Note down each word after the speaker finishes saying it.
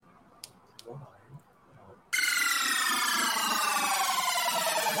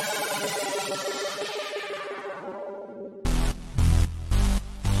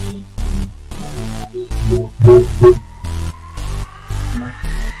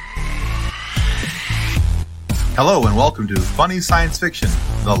Hello and welcome to Funny Science Fiction,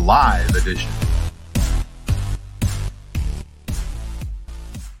 the live edition.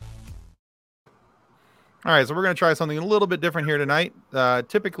 All right, so we're going to try something a little bit different here tonight.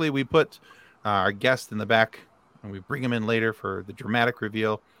 Typically, we put our guest in the back and we bring him in later for the dramatic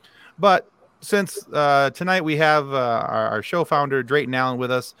reveal. But since tonight we have our show founder, Drayton Allen,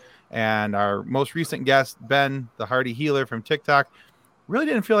 with us, and our most recent guest, Ben, the Hardy Healer from TikTok, really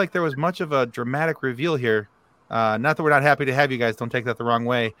didn't feel like there was much of a dramatic reveal here. Not that we're not happy to have you guys. Don't take that the wrong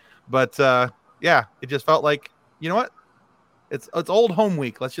way. But, yeah, it just felt like, you know what? It's old home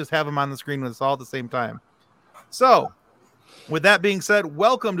week. Let's just have them on the screen with us all at the same time. So, with that being said,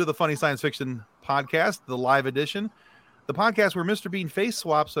 welcome to the Funny Science Fiction Podcast, the live edition. The podcast where Mr. Bean face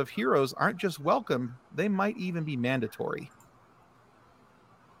swaps of heroes aren't just welcome, they might even be mandatory.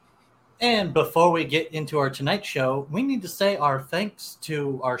 And before we get into our Tonight Show, we need to say our thanks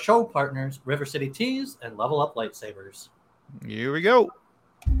to our show partners, River City Tees and Level Up Lightsabers. Here we go.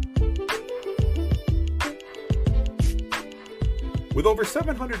 With over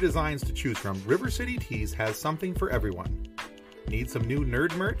 700 designs to choose from, River City Tees has something for everyone. Need some new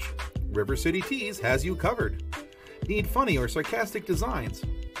nerd merch? River City Tees has you covered. Need funny or sarcastic designs?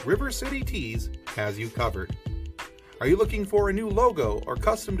 River City Tees has you covered. Are you looking for a new logo or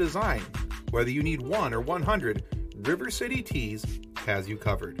custom design? Whether you need 1 or 100, River City Tees has you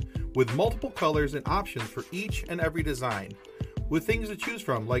covered. With multiple colors and options for each and every design. With things to choose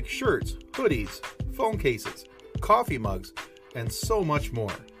from like shirts, hoodies, phone cases, coffee mugs, and so much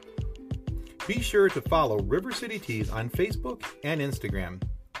more. Be sure to follow River City Tees on Facebook and Instagram.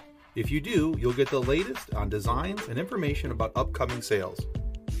 If you do, you'll get the latest on designs and information about upcoming sales.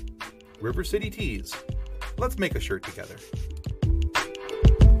 River City Tees. Let's make a shirt together.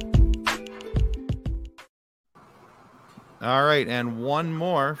 All right, and one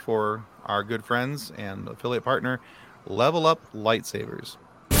more for our good friends and affiliate partner, Level Up Lightsabers.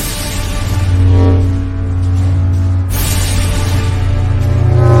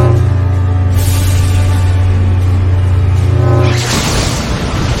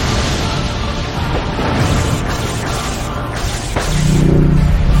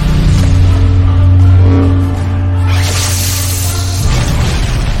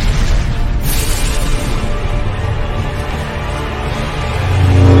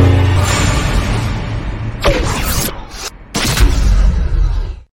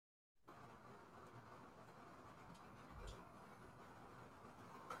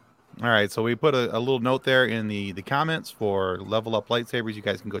 All right, so we put a little note there in the comments for Level Up Lightsabers. You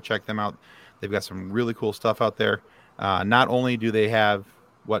guys can go check them out. They've got some really cool stuff out there. Not only do they have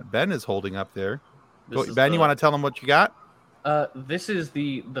what Ben is holding up there. Ben, you want to tell them what you got? This is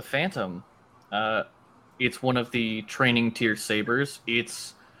the Phantom. It's one of the training tier sabers.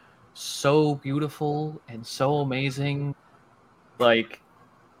 It's so beautiful and so amazing. Like,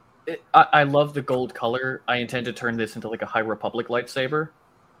 I love the gold color. I intend to turn this into like a High Republic lightsaber.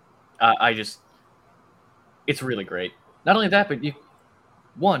 It's really great. Not only that, but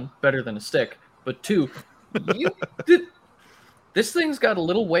one, better than a stick, but two, this thing's got a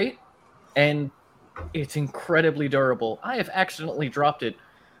little weight, and it's incredibly durable. I have accidentally dropped it,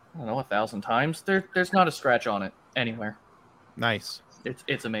 I don't know, 1,000 times. There's not a scratch on it anywhere. Nice.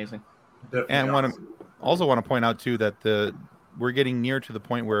 It's amazing. Definitely And awesome. also want to point out too that we're getting near to the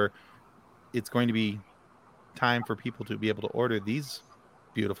point where it's going to be time for people to be able to order these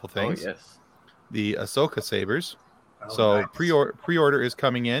beautiful things. Oh, yes. The Ahsoka sabers. Oh, So nice. pre-order is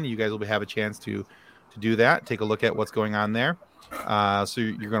coming in. You guys will have a chance to do that. Take a look at what's going on there. So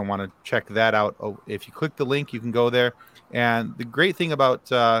you're going to want to check that out. If you click the link, you can go there. And the great thing about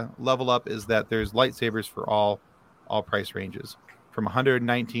Level Up is that there's lightsabers for all price ranges, from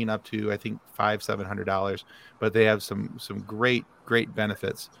 $119 up to I think $700. But they have some great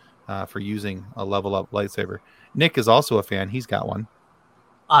benefits for using a Level Up lightsaber. Nick is also a fan. He's got one.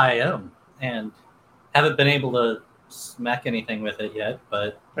 I am, and haven't been able to smack anything with it yet,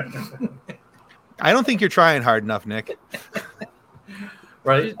 but I don't think you're trying hard enough, Nick.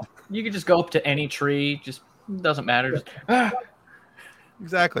 right. You could just go up to any tree. Just doesn't matter. Just,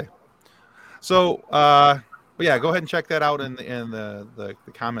 Exactly. So, but yeah, go ahead and check that out in the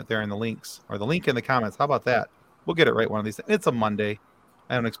comment there in the links, or the link in the comments. How about that? We'll get it right one of these. It's a Monday.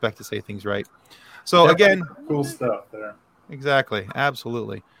 I don't expect to say things right. So again, Cool stuff there. exactly,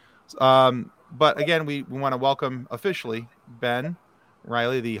 absolutely. But again, we want to welcome officially Ben,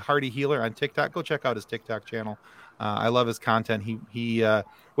 Riley, the Hardy Healer on TikTok. Go check out his TikTok channel. I love his content. He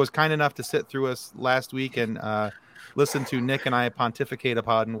was kind enough to sit through us last week and listen to Nick and I pontificate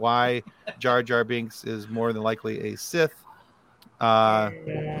upon why Jar Jar Binks is more than likely a Sith.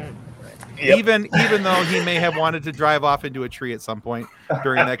 Even though he may have wanted to drive off into a tree at some point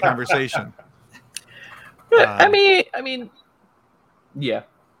during that conversation. I mean, yeah.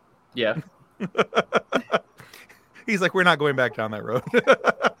 He's like, we're not going back down that road.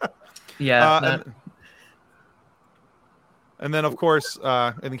 Yeah. And then, of course,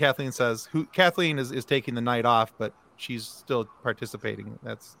 and then Kathleen says, Kathleen is taking the night off, but she's still participating.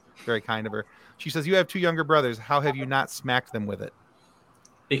 That's very kind of her. She says, you have 2 younger brothers. How have you not smacked them with it?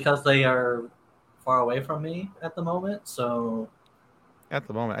 Because they are far away from me at the moment. So At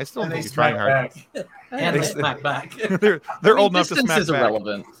the moment, I still And think they you're trying hard. smack and they smack back. They're old enough to distance smack is back.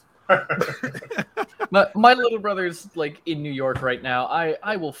 irrelevant. my little brother's like in New York right now.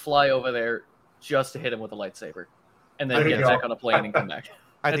 I will fly over there just to hit him with a lightsaber, and then There you get go. back on a plane and come back.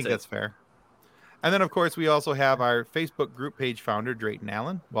 I think it. that's fair. And then, of course, we also have our Facebook group page founder, Drayton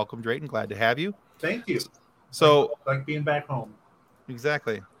Allen. Welcome, Drayton. Glad to have you. Thank you. So, Like being back home.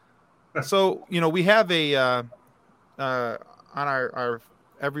 exactly. So, we have a on our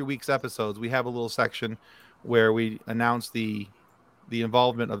every week's episodes, we have a little section where we announce the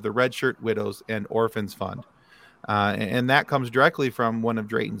involvement of the Red Shirt Widows and Orphans Fund. And that comes directly from one of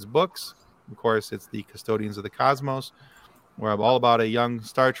Drayton's books. Of course, it's The Custodians of the Cosmos, where I'm all about a young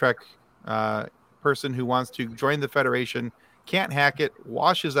Star Trek person who wants to join the Federation, can't hack it,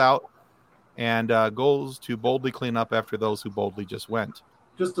 washes out, and goes to boldly clean up after those who boldly just went.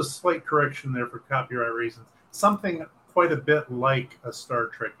 Just a slight correction there for copyright reasons. Something quite a bit like a Star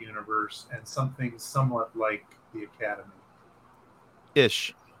Trek universe and something somewhat like the Academy.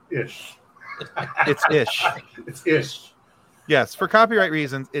 Ish. Ish. It's ish. It's ish. Yes, for copyright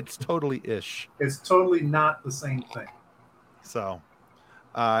reasons, it's totally ish. It's totally not the same thing. So,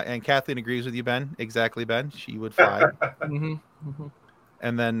 and Kathleen agrees with you, Ben. Exactly, Ben. She would fly. Mm-hmm. Mm-hmm.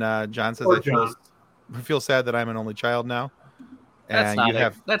 And then John says, Poor I feel sad that I'm an only child now. That's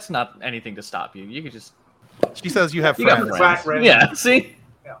And that's not anything to stop you. You could just she says you have You got friends. Flat red. yeah. See,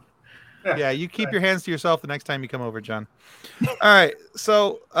 Yeah, you keep your hands to yourself the next time you come over, John. All right.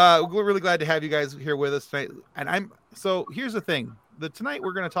 So we're really glad to have you guys here with us tonight. And so here's the thing. Tonight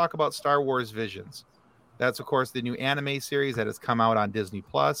we're going to talk about Star Wars Visions. That's, of course, the new anime series that has come out on Disney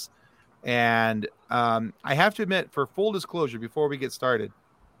Plus. And I have to admit, for full disclosure, before we get started,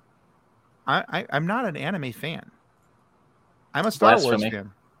 I'm not an anime fan. I'm a Star Wars Blasphemy.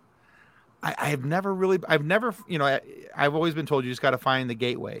 fan. I've never, I've always been told you just got to find the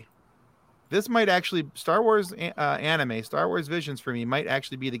gateway. This might actually, Star Wars anime, Star Wars Visions for me might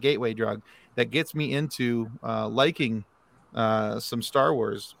actually be the gateway drug that gets me into liking some Star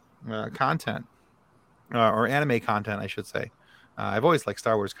Wars content or anime content, I should say. I've always liked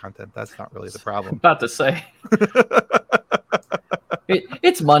Star Wars content. That's not really the problem. about to say.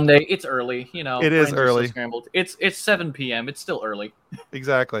 It's Monday. It's early. It is brains are still early. Scrambled. It's 7 p.m. It's still early.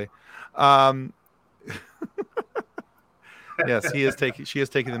 Exactly. Yes, she is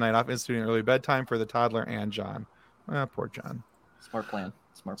taking the night off, instituting early bedtime for the toddler and John. Poor John. Smart plan.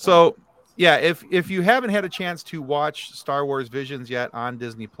 So, yeah, if you haven't had a chance to watch Star Wars Visions yet on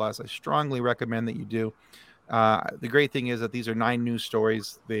Disney Plus, I strongly recommend that you do. The great thing is that these are 9 new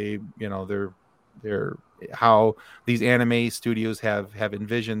stories. They're how these anime studios have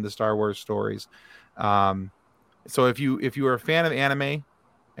envisioned the Star Wars stories. So if you are a fan of anime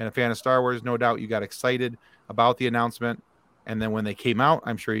and a fan of Star Wars, no doubt you got excited about the announcement. And then when they came out,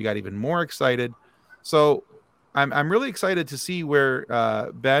 I'm sure you got even more excited. So I'm really excited to see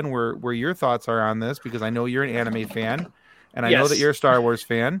where Ben, where your thoughts are on this, because I know you're an anime fan, and I know that Yes. you're a Star Wars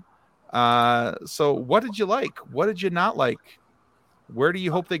fan. So what did you like? What did you not like? Where do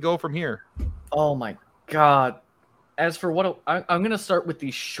you hope they go from here? Oh my God. As for I'm going to start with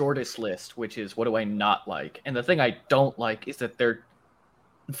the shortest list, which is what do I not like? And the thing I don't like is that they're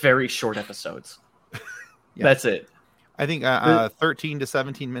very short episodes. Yeah. That's it. I think 13 to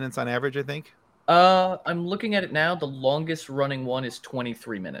 17 minutes on average, I think. I'm looking at it now. The longest running one is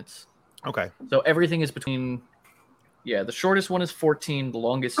 23 minutes. Okay. So everything is between, the shortest one is 14. The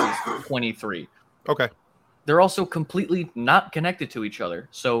longest is 23. Okay. They're also completely not connected to each other.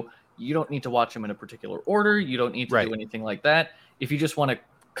 So you don't need to watch them in a particular order. You don't need to do anything like that. If you just want to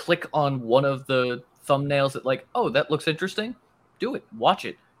click on one of the thumbnails that that looks interesting, do it. Watch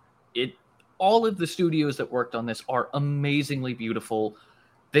it. All of the studios that worked on this are amazingly beautiful.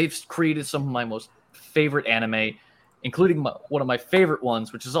 They've created some of my most favorite anime, including one of my favorite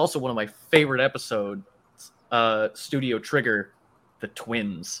ones, which is also one of my favorite episodes, Studio Trigger. The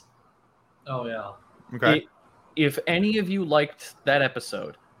Twins. Oh yeah. Okay. If any of you liked that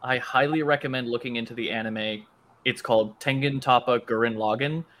episode, I highly recommend looking into the anime. It's called Tengen Toppa Gurren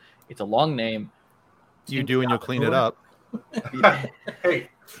Lagann. It's a long name. You do, and you'll clean it up. Hey,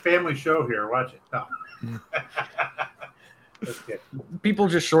 family show here. Watch it. No. That's good. People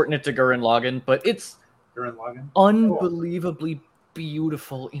just shorten it to Gurren Lagann, but it's Gurren Lagann. unbelievably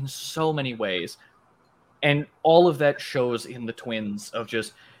beautiful in so many ways. And all of that shows in the Twins of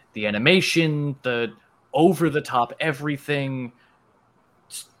just the animation, the over-the-top everything,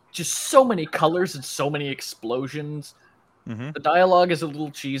 just so many colors and so many explosions. Mm-hmm. The dialogue is a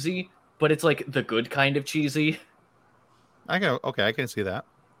little cheesy, but it's like the good kind of cheesy. I can see that.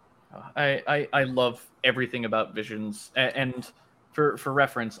 I love everything about Visions. And for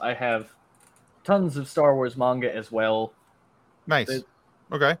reference, I have tons of Star Wars manga as well. Nice.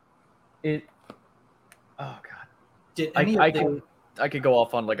 Okay. Oh god. Did any I could go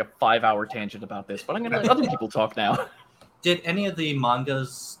off on like a 5-hour tangent about this, but I'm gonna let other people talk now. Did any of the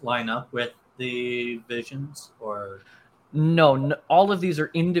mangas line up with the Visions, or No, all of these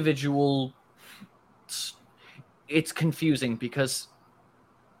are individual. It's confusing because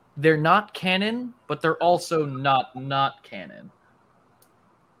they're not canon, but they're also not canon.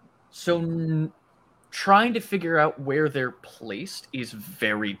 So trying to figure out where they're placed is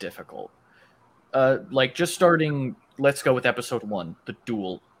very difficult. Like just starting, let's go with episode 1, The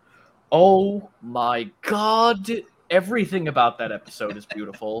Duel. Oh my god, everything about that episode is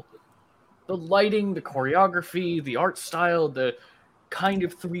beautiful. The lighting, the choreography, the art style, the kind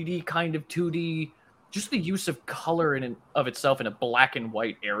of 3D, kind of 2D, just the use of color in and of itself in a black and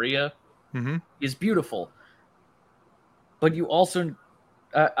white area is beautiful. But you also,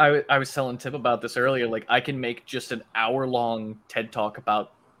 I was telling Tim about this earlier, like I can make just an hour-long TED Talk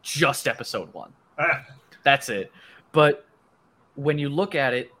about just episode 1. That's it. But when you look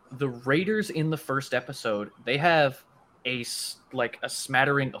at it, the Raiders in the first episode, they have a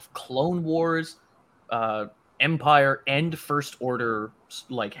smattering of Clone Wars, Empire, and First Order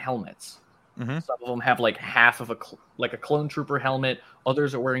like helmets. Mm-hmm. Some of them have like half of a clone trooper helmet.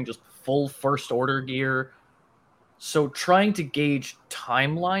 Others are wearing just full First Order gear. So trying to gauge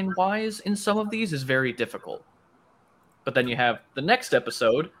timeline-wise in some of these is very difficult. But then you have the next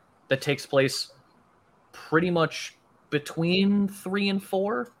episode that takes place pretty much between 3 and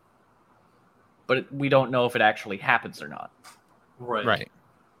 4. But we don't know if it actually happens or not. right?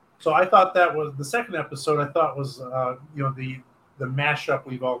 So I thought that was the second episode. I thought was the mashup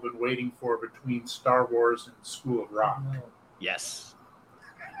we've all been waiting for between Star Wars and School of Rock. Yes.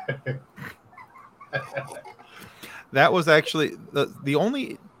 That was actually the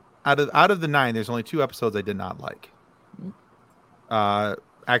only out of the 9. There's only 2 episodes I did not like.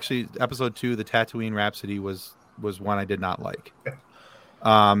 Actually, episode 2, the Tatooine Rhapsody, was one I did not like.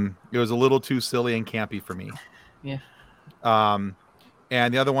 It was a little too silly and campy for me. Yeah.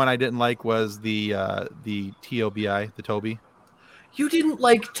 And the other one I didn't like was the TOBI, the Toby. You didn't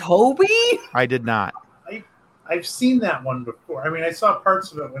like Toby? I did not. I've seen that one before. I mean, I saw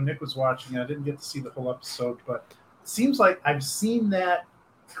parts of it when Nick was watching. I didn't get to see the whole episode, but it seems like I've seen that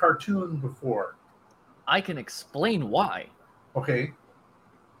cartoon before. I can explain why. Okay.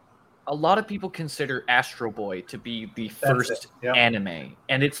 A lot of people consider Astro Boy to be the first anime,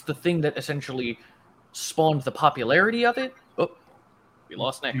 and it's the thing that essentially spawned the popularity of it. Oh, we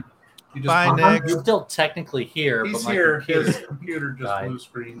lost Nick. You just Bye, Nick. I'm still technically here. He's but my here. computer His computer just died. blue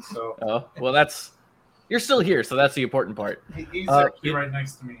screen, so Oh, well, you're still here, so that's the important part. he's actually right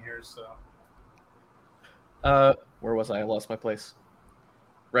next to me here. So Where was I? I lost my place.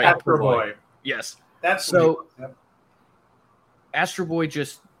 Right. Astro Boy. Yes. That's So- what it was. Astro Boy,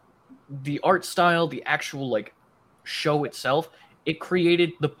 just the art style, the actual like show itself, it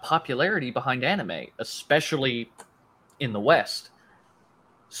created the popularity behind anime, especially in the West.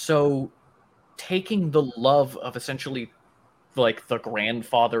 So taking the love of essentially like the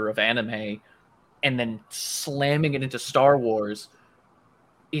grandfather of anime and then slamming it into Star Wars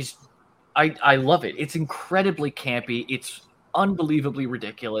is I love it. It's incredibly campy. It's unbelievably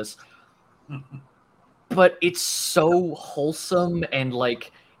ridiculous. But it's so wholesome and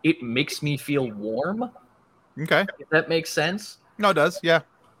like it makes me feel warm. Okay. If that makes sense. No, it does. Yeah.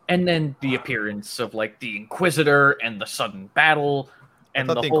 And then the appearance of like the Inquisitor and the sudden battle and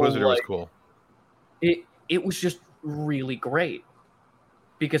I thought the whole Inquisitor was like, cool. It was just really great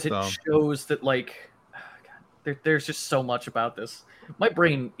because it shows that like there's just so much about this. My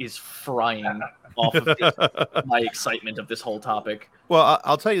brain is frying off of my excitement of this whole topic. Well,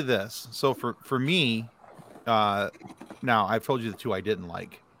 I'll tell you this. So for me, now I've told you the 2 I didn't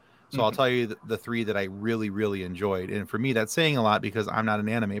like. So I'll tell you the three that I really, really enjoyed. And for me, that's saying a lot because I'm not an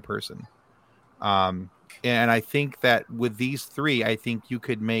anime person. And I think that with these three, I think you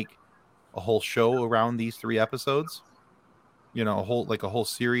could make a whole show around these 3 episodes. You know, a whole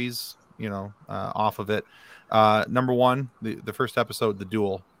series. You know, off of it. Number one, the first episode, The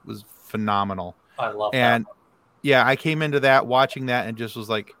Duel, was phenomenal. I love And that. yeah, I came into that watching that and just was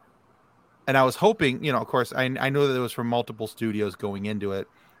like, and I was hoping, you know, of course, I know that it was from multiple studios going into it,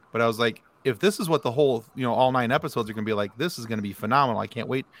 but I was like, if this is what the whole, you know, all 9 episodes are going to be like, this is going to be phenomenal. I can't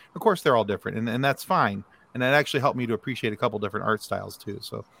wait. Of course, they're all different, and that's fine. And that actually helped me to appreciate a couple different art styles too.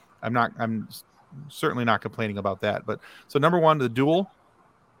 So I'm certainly not complaining about that. But so number one, The Duel.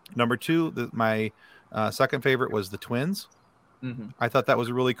 Number two, my second favorite was The Twins. Mm-hmm. I thought that was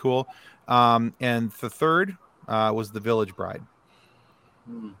really cool. And the third was The Village Bride.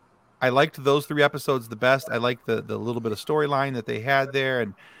 Mm. I liked those 3 episodes the best. I liked the little bit of storyline that they had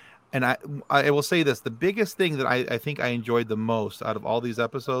there. And I will say this, the biggest thing that I think I enjoyed the most out of all these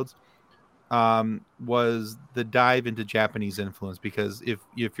episodes was the dive into Japanese influence. Because if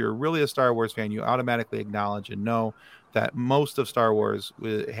you're really a Star Wars fan, you automatically acknowledge and know that most of Star Wars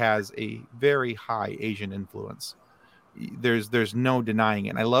has a very high Asian influence. There's no denying it.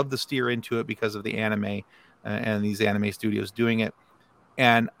 And I love the steer into it because of the anime and these anime studios doing it.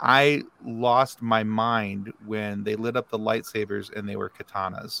 And I lost my mind when they lit up the lightsabers and they were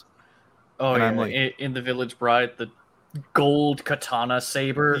katanas. Oh, and yeah. I'm like, In The Village Bride, the gold katana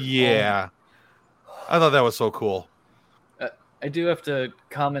saber. yeah. I thought that was so cool. I do have to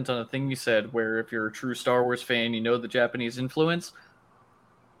comment on a thing you said where if you're a true Star Wars fan, you know the Japanese influence.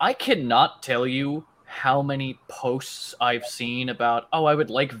 I cannot tell you how many posts I've seen about, oh, I would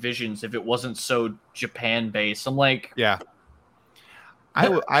like Visions if it wasn't so Japan-based. I'm like... Yeah. I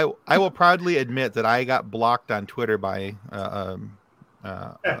will proudly admit that I got blocked on Twitter by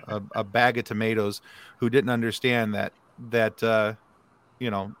a bag of tomatoes who didn't understand that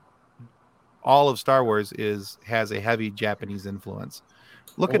you know, all of Star Wars has a heavy Japanese influence.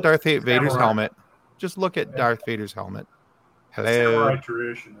 Look at Darth Vader's helmet. Just look at Darth Vader's helmet. The samurai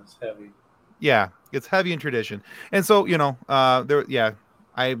tradition is heavy. Yeah, it's heavy in tradition, and so you know, I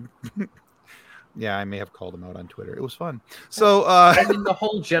may have called him out on Twitter. It was fun. So I mean, the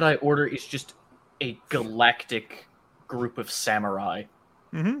whole Jedi Order is just a galactic group of samurai.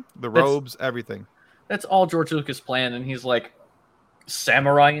 The robes, everything. That's all George Lucas planned, and he's like,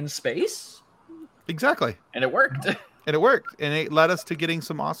 samurai in space? Exactly. And it worked. And it worked. And it led us to getting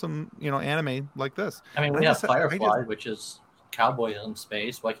some awesome, you know, anime like this. I mean, we have Firefly, which is cowboys in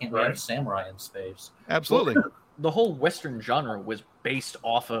space. Why can't we have samurai in space? Absolutely. Well, the whole Western genre was based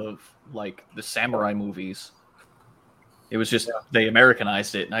off of, like, the samurai movies. It was just, they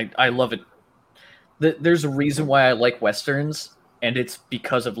Americanized it, and I love it. There's a reason why I like Westerns, and it's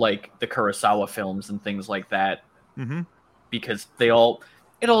because of, like, the Kurosawa films and things like that. Mm-hmm. Because it all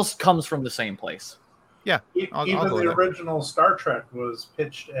comes from the same place. Yeah. Even the original Star Trek was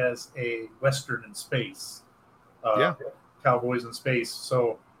pitched as a Western in space. Cowboys in space.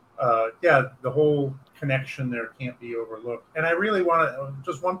 So, the whole connection there can't be overlooked. And I really want to,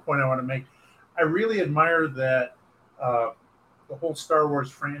 just one point I want to make, I really admire that the whole Star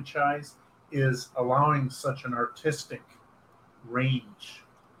Wars franchise is allowing such an artistic range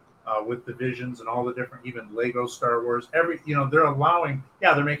with the Visions and all the different, even Lego Star Wars. They're allowing,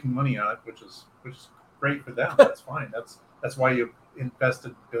 they're making money on it, which is great for them. That's fine. That's why you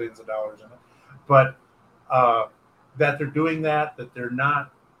invested billions of dollars in it. But that they're doing that they're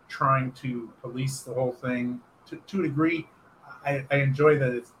not trying to police the whole thing to a degree. I enjoy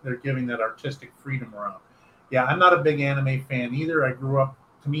that they're giving that artistic freedom around. Yeah, I'm not a big anime fan either. I grew up,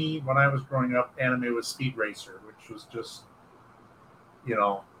 to me, when I was growing up, anime was Speed Racer, which was just,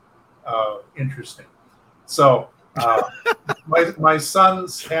 interesting. So my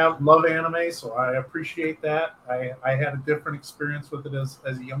sons love anime, so I appreciate that. I had a different experience with it as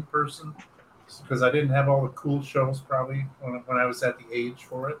a young person because I didn't have all the cool shows probably when I was at the age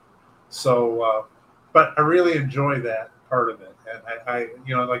for it. So, but I really enjoy that part of it. And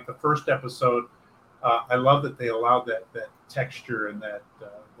I like the first episode, I love that they allowed that texture and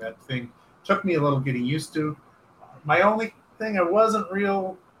that thing. Took me a little getting used to. My only thing I wasn't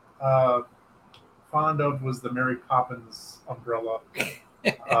real fond of was the Mary Poppins umbrella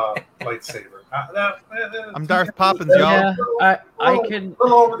lightsaber. I'm Darth Poppins, y'all. Yeah, I can a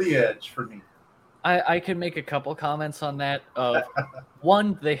little over the edge for me. I can make a couple comments on that.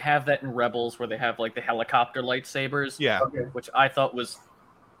 One, they have that in Rebels where they have like the helicopter lightsabers. Yeah, which I thought was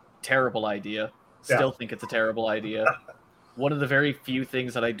a terrible idea. Still think it's a terrible idea. One of the very few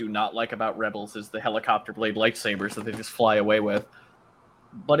things that I do not like about Rebels is the helicopter blade lightsabers that they just fly away with.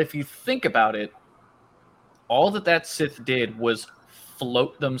 But if you think about it, all that Sith did was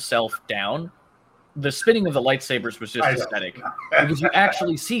float themselves down. The spinning of the lightsabers was just aesthetic. Because you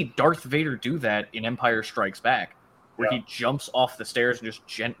actually see Darth Vader do that in Empire Strikes Back, where he jumps off the stairs and just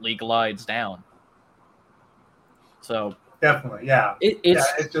gently glides down. So definitely,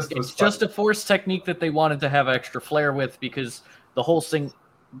 it's just a Force technique that they wanted to have extra flair with, because the whole thing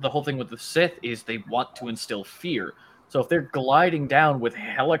with the Sith is they want to instill fear. So if they're gliding down with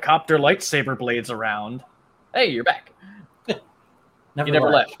helicopter lightsaber blades around, hey, you're back. You never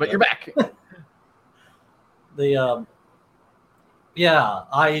left, but you're back.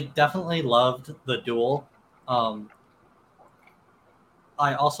 I definitely loved the duel. I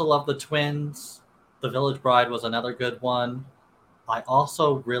also love the twins. The Village Bride was another good one. I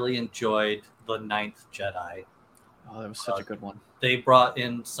also really enjoyed the Ninth Jedi. Oh, that was such a good one. They brought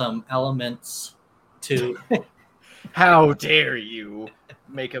in some elements to... How dare you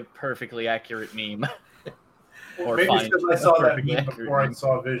make a perfectly accurate meme? Or maybe because I saw that meme before I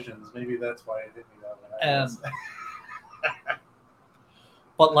saw Visions. Maybe that's why it hit me that way.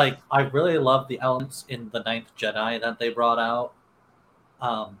 But like, I really love the elements in the Ninth Jedi that they brought out.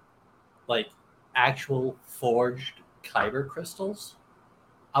 Like actual forged kyber crystals.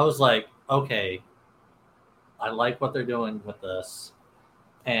 I was like, okay, I like what they're doing with this.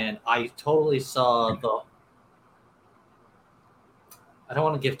 And I totally saw I don't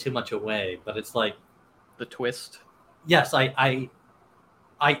want to give too much away, but it's like the twist. Yes, I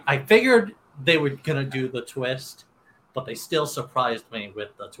figured they were gonna do the twist, but they still surprised me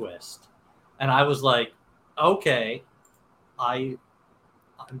with the twist, and I was like, okay, I'm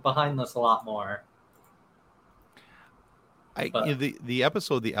behind this a lot more. The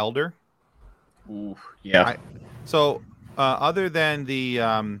episode The Elder. Ooh, yeah. Other than the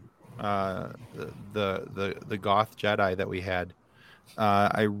Goth Jedi that we had,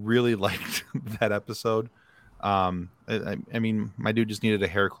 I really liked that episode. I mean, my dude just needed a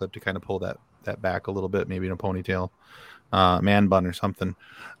hair clip to kind of pull that back a little bit, maybe in a ponytail, man bun or something.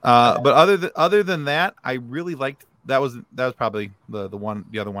 But other than that, I really liked that was probably the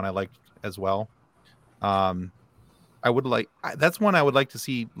other one I liked as well. That's one I would like to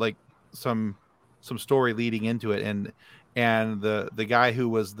see, like some story leading into it, and the guy who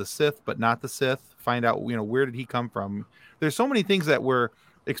was the Sith but not the Sith, find out where did he come from. There's so many things that were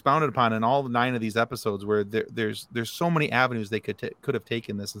expounded upon in all 9 of these episodes, where there's so many avenues they could have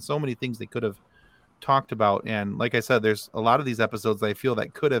taken this, and so many things they could have talked about. And like I said, there's a lot of these episodes I feel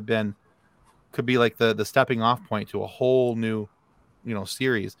that could be like the stepping off point to a whole new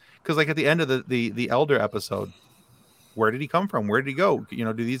series. Because like at the end of the Elder episode, where did he come from? Where did he go?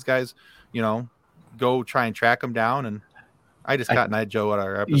 Do these guys go try and track him down? And I just got Night Joe at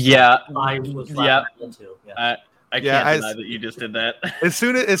our episode. Yeah, I was too. Yeah. I can't deny that you just did that. As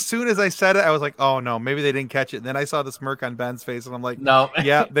soon as I said it, I was like, oh no, maybe they didn't catch it. And then I saw the smirk on Ben's face, and I'm like, no,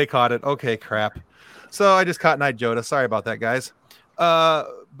 yeah, they caught it. Okay, crap. So I just caught Night Joda. Sorry about that, guys.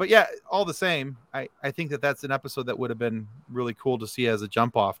 But yeah, all the same, I think that's an episode that would have been really cool to see as a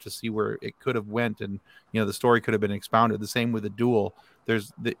jump off, to see where it could have went, and the story could have been expounded. The same with the duel.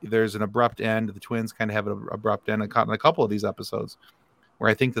 There's an abrupt end. The twins kind of have an abrupt end in a couple of these episodes, where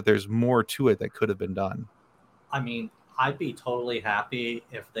I think that there's more to it that could have been done. I mean, I'd be totally happy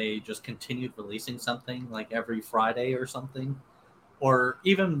if they just continued releasing something like every Friday or something, or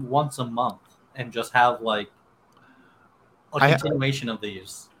even once a month, and just have like a continuation of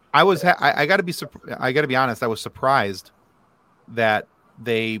these. I got to be honest. I was surprised that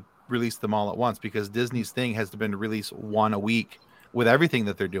they released them all at once, because Disney's thing has been to release one a week with everything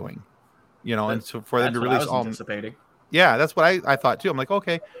that they're doing, and so for them to release all. Anticipating. Yeah, that's what I thought too. I'm like,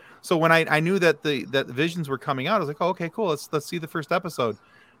 okay. So when I knew that the Visions were coming out, I was like, oh, okay, cool. Let's see the first episode.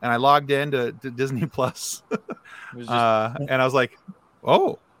 And I logged into Disney Plus, and I was like,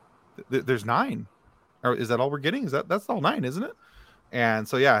 oh, there's 9. Or is that all we're getting? That's all 9, isn't it? And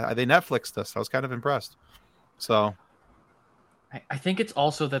so yeah, they Netflixed us. I was kind of impressed. So I think it's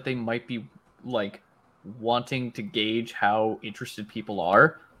also that they might be like wanting to gauge how interested people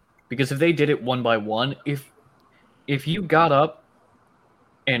are, because if they did it one by one, if you got up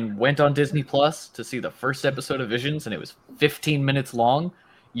and went on Disney Plus to see the first episode of Visions and it was 15 minutes long,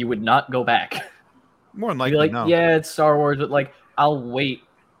 you would not go back. More than likely, no. Yeah, it's Star Wars, but like, I'll wait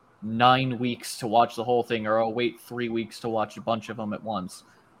 9 weeks to watch the whole thing, or I'll wait 3 weeks to watch a bunch of them at once.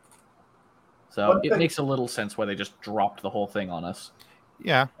 So it makes a little sense why they just dropped the whole thing on us.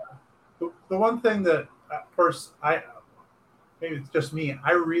 Yeah. The one thing that, maybe it's just me,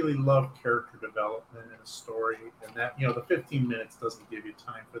 I really love character development in of story, and that the 15 minutes doesn't give you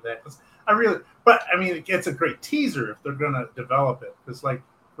time for that. But I mean, it's a great teaser if they're going to develop it. Because like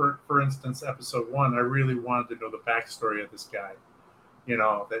for instance, episode 1, I really wanted to know the backstory of this guy.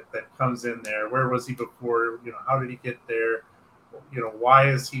 That comes in there. Where was he before? How did he get there? Why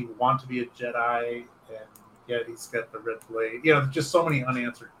does he want to be a Jedi? And yet he's got the red blade. Just so many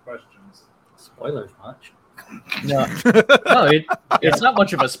unanswered questions. Spoilers much. No, it's not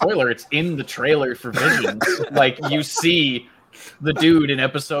much of a spoiler. It's in the trailer for Visions. Like, you see the dude in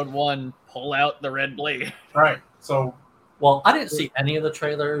episode 1 pull out the red blade. Right. So, well, I didn't see any of the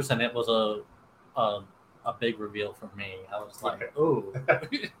trailers, and it was a big reveal for me. I was like, "Oh."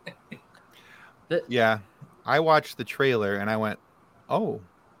 Yeah, I watched the trailer and I went, "Oh,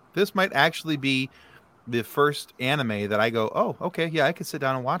 this might actually be the first anime that I go, oh, okay, yeah, I could sit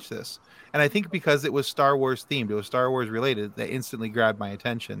down and watch this." And I think because it was Star Wars themed, it was Star Wars related, that instantly grabbed my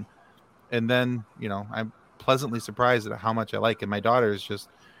attention. And then, I'm pleasantly surprised at how much I like it. My daughter is just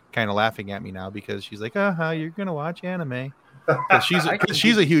kind of laughing at me now because she's like, you're going to watch anime.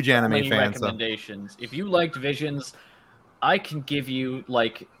 She's a huge anime fan. Recommendations. So. If you liked Visions, I can give you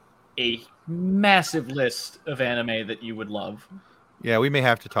like a massive list of anime that you would love. Yeah, we may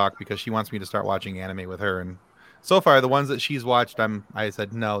have to talk because she wants me to start watching anime with her, and so far the ones that she's watched, I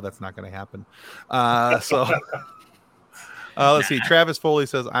said no, that's not going to happen. Let's see. Travis Foley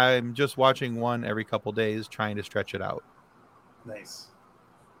says, I'm just watching one every couple days, trying to stretch it out. Nice.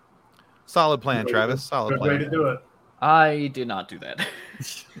 Solid plan, Travis. Solid plan. Good way to do it. I did not do that.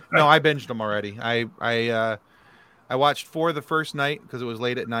 No, I binged them already. I watched 4 the first night because it was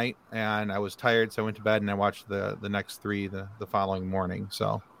late at night and I was tired, so I went to bed and I watched the next 3 the following morning.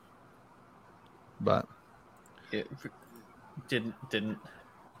 So, but it didn't.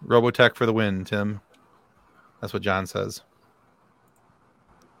 Robotech for the win, Tim. That's what John says.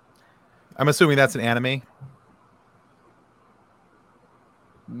 I'm assuming that's an anime.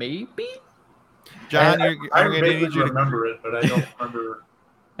 Maybe. John, I remember it, but I don't remember.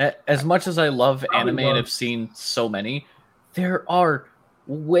 As much as I love anime and have seen so many, there are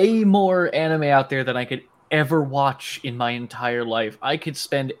way more anime out there than I could ever watch in my entire life. I could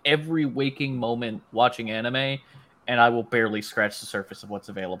spend every waking moment watching anime, and I will barely scratch the surface of what's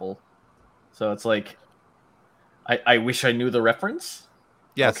available. So it's like, I wish I knew the reference.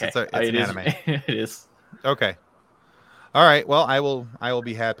 Yes, okay. it's an anime. It is. Okay. All right. Well, I will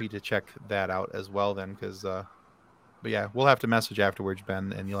be happy to check that out as well then, because but yeah, we'll have to message afterwards,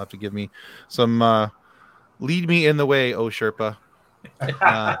 Ben, and you'll have to give me some lead me in the way, oh Sherpa.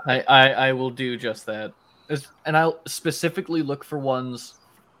 I will do just that. And I'll specifically look for ones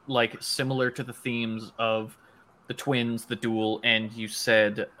like similar to the themes of the twins, the duel, and you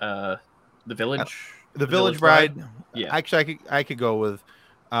said the village. The Village Bride. Yeah. Actually, I could go with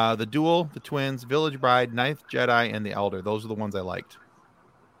the duel, the twins, Village Bride, Ninth Jedi, and the Elder. Those are the ones I liked.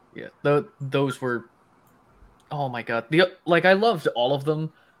 Yeah, those were. Oh my god! I loved all of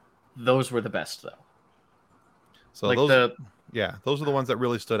them. Those were the best, though. So those are the ones that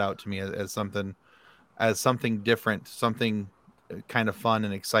really stood out to me as something different, something kind of fun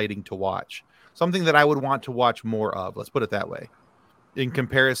and exciting to watch, something that I would want to watch more of. Let's put it that way. In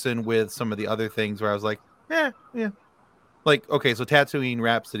comparison with some of the other things where I was like, yeah. Like, okay, so Tatooine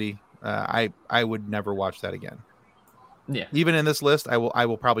Rhapsody, I would never watch that again. Yeah. Even in this list, I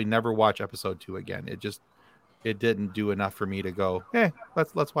will probably never watch episode 2 again. It didn't do enough for me to go,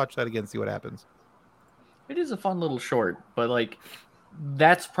 let's watch that again, see what happens. It is a fun little short, but like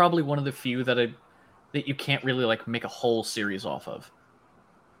that's probably one of the few that you can't really like make a whole series off of.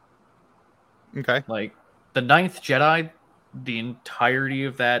 Okay. Like the Ninth Jedi, the entirety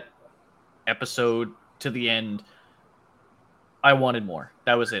of that episode to the end, I wanted more.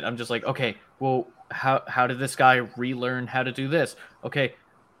 That was it. I'm just like, okay, well, how did this guy relearn how to do this? Okay,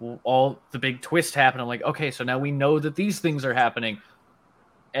 well, all the big twist happened. I'm like, okay, so now we know that these things are happening.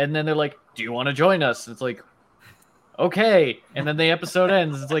 And then they're like, do you want to join us? It's like, okay. And then the episode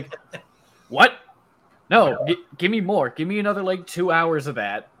ends. It's like, what? No, give me more. Give me another 2 hours of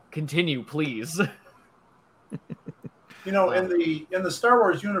that. Continue, please. In the Star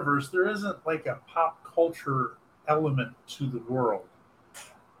Wars universe, there isn't like a pop culture element to the world,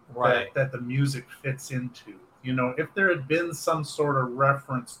 right? That the music fits into. If there had been some sort of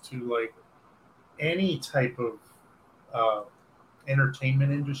reference to any type of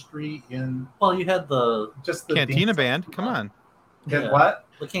entertainment industry in, you had the Cantina Band. Come on. Yeah. What?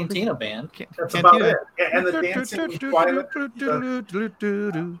 The Cantina Band. That's about it. And the dancing in Twilight.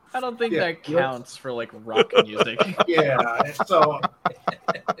 I don't think that counts for rock music. Yeah. So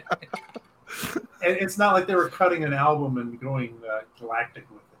And it's not like they were cutting an album and going galactic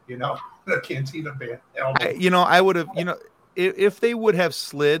with it, the Cantina Band album. I would have, if they would have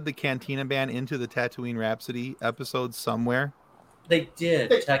slid the Cantina Band into the Tatooine Rhapsody episode somewhere. They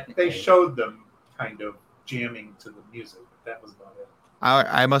did, technically. They showed them kind of jamming to the music. That was about it.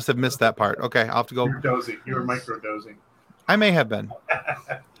 I must have missed that part. Okay, I'll have to go. You're dozing. You were micro-dozing. I may have been.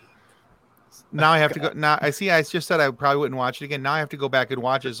 Now I have to go. Now I see. I just said I probably wouldn't watch it again. Now I have to go back and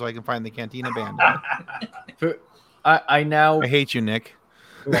watch it so I can find the Cantina Band. I hate you, Nick.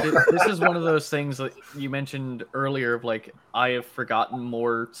 This is one of those things that you mentioned earlier of like, I have forgotten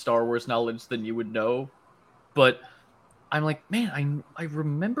more Star Wars knowledge than you would know. But I'm like, man, I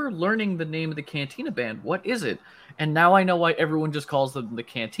remember learning the name of the Cantina Band. What is it? And now I know why everyone just calls them the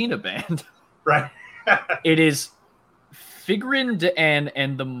Cantina Band. Right. It is Figrin D'an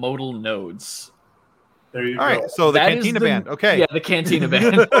and the Modal Nodes. There you All go. right, so the Cantina Band. Okay. Yeah, the Cantina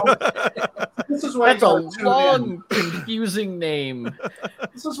Band. This is why That's a long, confusing name.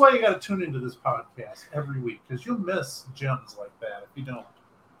 This is why you got to tune into this podcast every week, because you'll miss gems like that if you don't.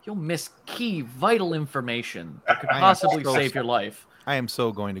 You'll miss key, vital information that could possibly save your life. I am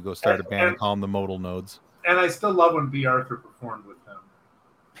so going to go start a band and call them the Modal Nodes. And I still love when B. Arthur performed with them.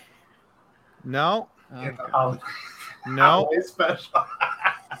 No. In the holiday special.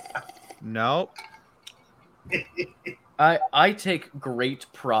 No. I take great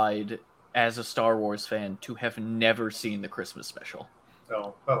pride as a Star Wars fan to have never seen the Christmas special.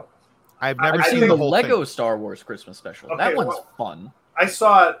 Oh, well. I've never seen seen the whole Lego thing. Star Wars Christmas special. Okay, that one's fun. I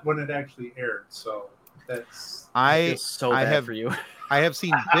saw it when it actually aired, so that's... I feel so bad for you. I have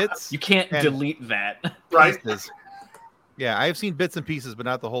seen bits. You can't delete that. Right. Yeah, I have seen bits and pieces, but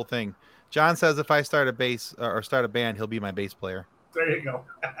not the whole thing. John says if I start a bass or start a band, he'll be my bass player. There you go.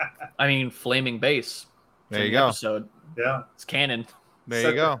 I mean, Flaming Bass. There you go. Episode. Yeah. It's canon.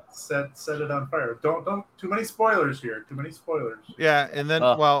 There you go. Set it on fire. Don't too many spoilers here. Too many spoilers. Yeah, and then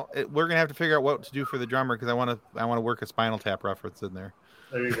we're gonna have to figure out what to do for the drummer because I want to work a Spinal Tap reference in there.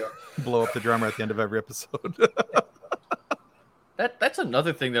 There you go. Blow up the drummer at the end of every episode. That's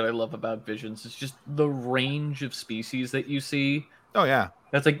another thing that I love about Visions. It's just the range of species that you see. Oh yeah.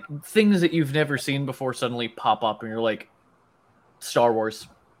 That's like things that you've never seen before suddenly pop up, and you're like, Star Wars.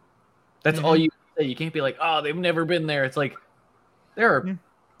 That's all you say. You can't be like, oh, they've never been there. It's like there are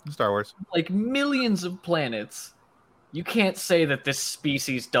Star Wars, like millions of planets. You can't say that this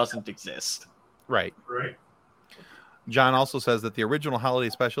species doesn't exist. Right. Right. John also says that the original holiday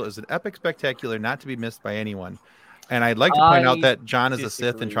special is an epic spectacular not to be missed by anyone. And I'd like to point out that John is a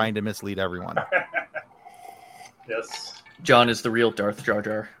Sith and trying to mislead everyone. Yes. John is the real Darth Jar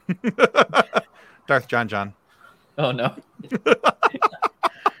Jar. Darth John. Oh, no.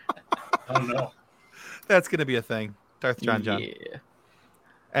 Oh, no. That's going to be a thing. Darth John. Yeah.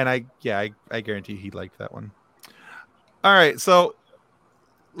 And I guarantee he liked that one. All right. So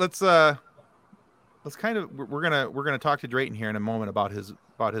let's kind of, we're going to talk to Drayton here in a moment about his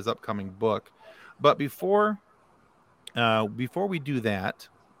upcoming book. But before we do that,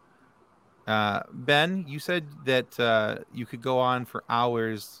 Ben, you said that you could go on for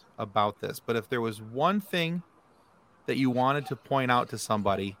hours about this, but if there was one thing that you wanted to point out to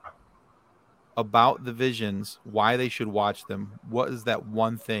somebody about the Visions, why they should watch them, what is that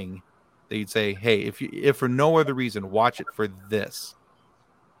one thing that you'd say, hey, if for no other reason, watch it for this?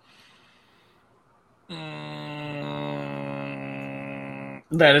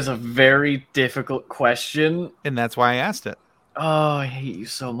 That is a very difficult question. And that's why I asked it. Oh, I hate you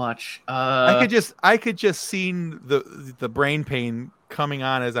so much. I could just see the brain pain coming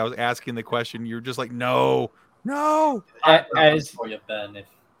on as I was asking the question. You're just like, no. As for you, Ben,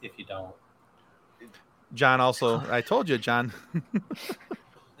 if you don't. John also, I told you, John.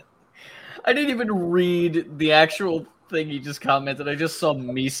 I didn't even read the actual thing he just commented. I just saw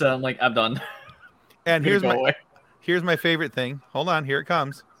Misa. I'm like, I'm done. And here's my favorite thing. Hold on, here it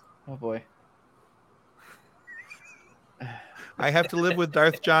comes. Oh boy. I have to live with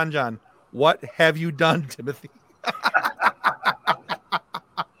Darth John. What have you done, Timothy?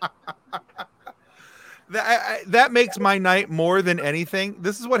 That makes my night more than anything.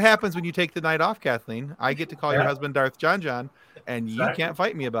 This is what happens when you take the night off, Kathleen. I get to call your husband Darth John, and you can't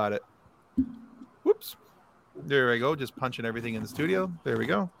fight me about it. Whoops. There we go. Just punching everything in the studio. There we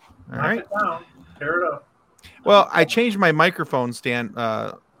go. All right. Knock it down. Tear it up. Well, I changed my microphone stand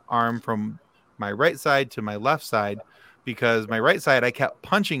arm from my right side to my left side because my right side, I kept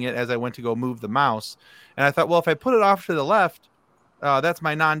punching it as I went to go move the mouse. And I thought, well, if I put it off to the left, that's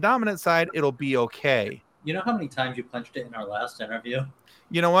my non-dominant side, it'll be okay. You know how many times you punched it in our last interview?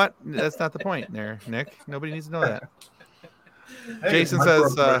 You know what? That's not the point there, Nick. Nobody needs to know that. Hey, Jason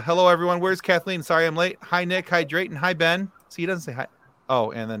says, hello, everyone. Where's Kathleen? Sorry I'm late. Hi, Nick. Hi, Drayton. Hi, Ben. See, he doesn't say hi.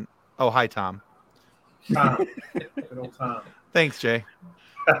 Oh, and then, hi, Tom. Tom. Good old Tom. Thanks, Jay.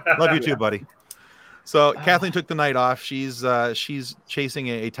 Love you too, buddy. So Kathleen took the night off. She's chasing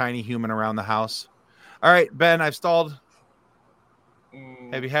a tiny human around the house. All right, Ben, I've stalled.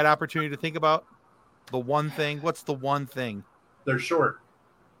 Have you had opportunity to think about the one thing? What's the one thing? They're short.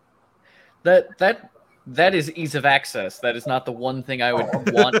 That is ease of access. That is not the one thing I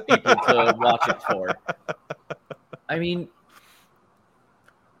would want people to watch it for. I mean,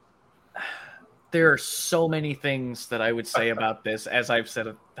 there are so many things that I would say about this, as I've said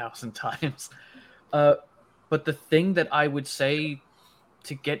 1,000 times. But the thing that I would say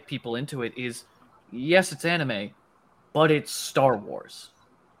to get people into it is, yes, it's anime, but it's Star Wars.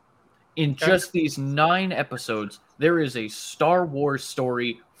 In just these 9 episodes, there is a Star Wars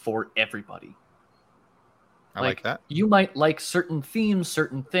story for everybody. I like that. You might like certain themes,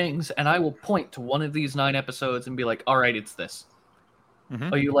 certain things, and I will point to one of these 9 episodes and be like, all right, it's this.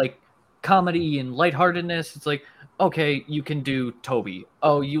 Mm-hmm. Oh, you like comedy and lightheartedness? It's like, okay, you can do Toby.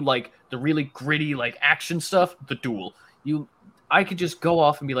 Oh, you like the really gritty, like action stuff? The Duel. I could just go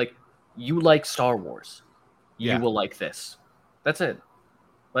off and be like, you like Star Wars. You will like this. That's it.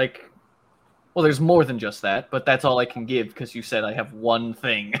 Like, well, there's more than just that, but that's all I can give because you said I have one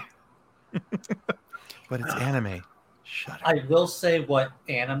thing. But it's anime. Shut up. I will say what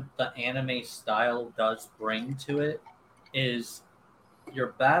the anime style does bring to it is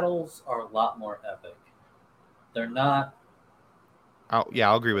your battles are a lot more epic. They're not. Oh yeah,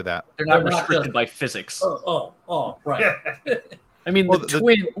 I'll agree with that. They're not They're not restricted just- by physics. Oh, right. I mean, Well, the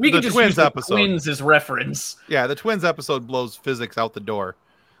twin. We the can just twins use the episode. twins as reference. Yeah, the twins episode blows physics out the door.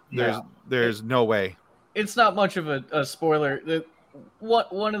 There's no way. It's not much of a spoiler.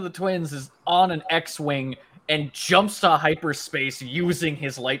 One of the twins is on an X-wing and jumps to hyperspace using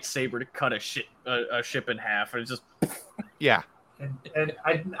his lightsaber to cut a ship in half. And it's just Yeah. And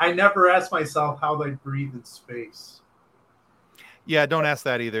I never asked myself how they breathe in space. Yeah, don't ask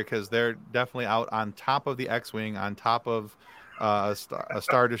that either because they're definitely out on top of the X-wing, on top of a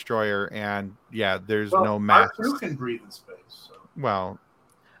Star Destroyer, and yeah, there's no mask. R2 can breathe in space. So. Well,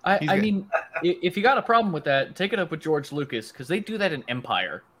 I mean, if you got a problem with that, take it up with George Lucas because they do that in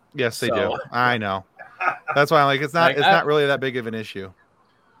Empire. yes, they do. I know. That's why I'm like, it's not. Like, it's not really that big of an issue.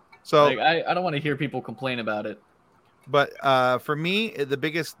 So, Like, I don't want to hear people complain about it. but for me, the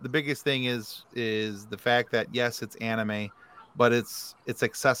biggest thing is the fact that yes, it's anime, but it's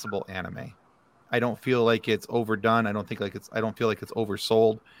accessible anime. I don't feel like it's overdone. I don't feel like it's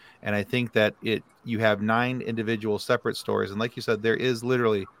oversold. And I think that you have 9 individual separate stories. And like you said, there is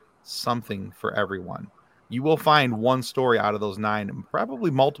literally something for everyone. You will find one story out of those 9, and probably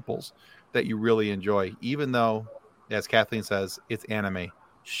multiples that you really enjoy, even though, as Kathleen says, it's anime.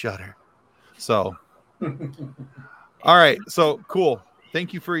 Shudder. So, all right. So cool.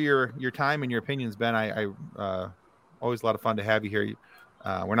 Thank you for your time and your opinions, Ben. I always a lot of fun to have you here.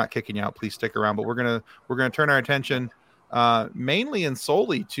 We're not kicking you out. Please stick around, but we're gonna turn our attention mainly and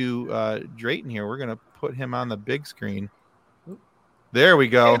solely to Drayton here. We're gonna put him on the big screen. There we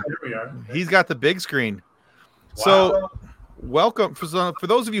go. There we are. He's got the big screen. Wow. So welcome for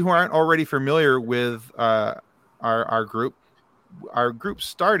those of you who aren't already familiar with our group. Our group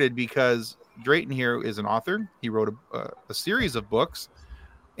started because Drayton here is an author. He wrote a series of books.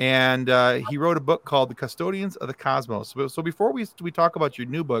 And he wrote a book called The Custodians of the Cosmos. So before we talk about your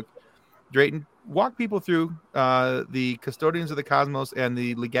new book, Drayton, walk people through the Custodians of the Cosmos and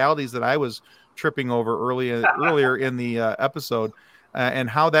the legalities that I was tripping over earlier in the episode, and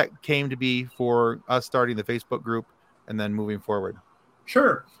how that came to be for us starting the Facebook group and then moving forward.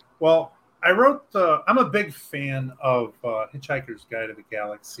 Sure. Well, I wrote. I'm a big fan of Hitchhiker's Guide to the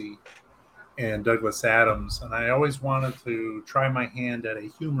Galaxy and Douglas Adams, and I always wanted to try my hand at a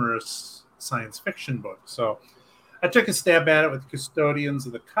humorous science fiction book. So I took a stab at it with Custodians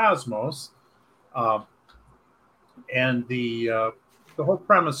of the Cosmos, and the whole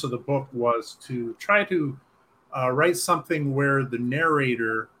premise of the book was to try to write something where the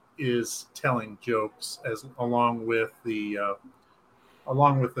narrator is telling jokes along with the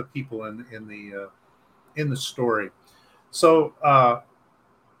people in the story. So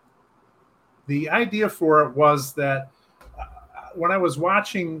the idea for it was that when I was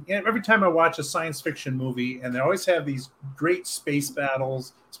watching, every time I watch a science fiction movie, and they always have these great space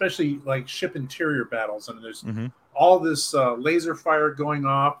battles, especially like ship interior battles, and there's all this laser fire going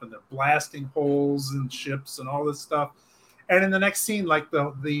off, and they're blasting holes in ships and all this stuff. And in the next scene, like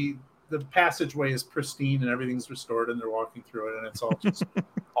the passageway is pristine and everything's restored, and they're walking through it, and it's all just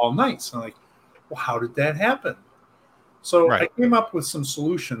all nice. And I'm like, well, how did that happen? So Right. I came up with some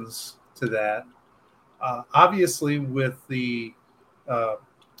solutions to that. Obviously, with the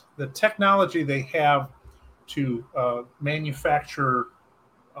technology they have to manufacture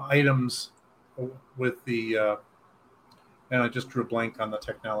items with the and I just drew a blank on the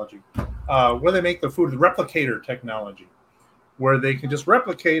technology where they make the food, the replicator technology, where they can just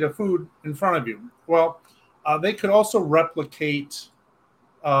replicate a food in front of you. Well, they could also replicate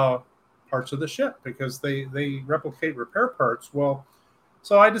parts of the ship because they replicate repair parts. Well,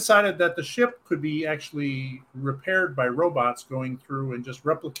 so I decided that the ship could be actually repaired by robots going through and just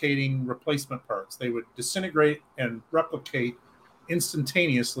replicating replacement parts. They would disintegrate and replicate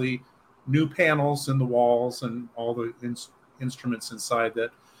instantaneously new panels in the walls and all the instruments inside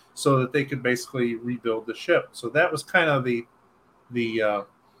that, so that they could basically rebuild the ship. So that was kind of the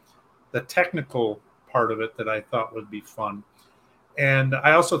technical part of it that I thought would be fun. And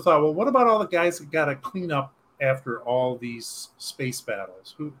I also thought, well, what about all the guys that got to clean up after all these space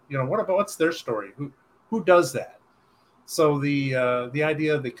battles? What's their story? Who does that? So the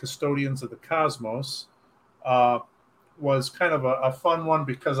idea of the custodians of the cosmos was kind of a fun one,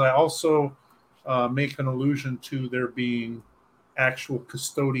 because I also make an allusion to there being actual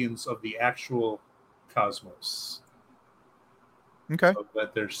custodians of the actual cosmos. Okay. So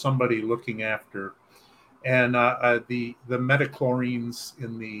that there's somebody looking after, and the metachlorines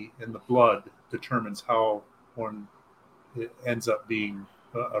in the blood determines how one ends up being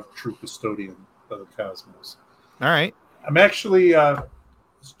a true custodian of the cosmos. All right. I'm actually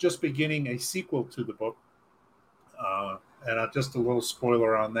just beginning a sequel to the book, and just a little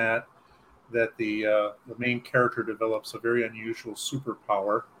spoiler on that the main character develops a very unusual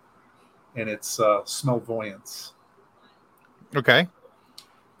superpower, and it's smellvoyance. Okay.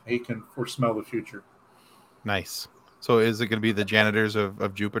 He can foresmell the future. Nice. So is it going to be the janitors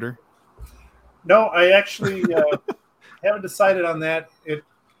of Jupiter? No, I actually haven't decided on that. It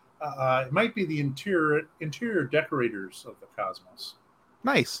might be the interior decorators of the cosmos.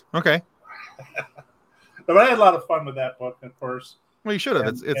 Nice. Okay. But I had a lot of fun with that book, of course. Well, you should have.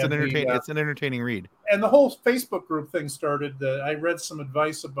 It's an entertaining read. And the whole Facebook group thing started. I read some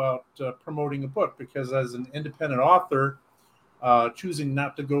advice about promoting a book, because as an independent author, choosing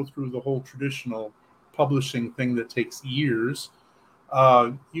not to go through the whole traditional publishing thing that takes years,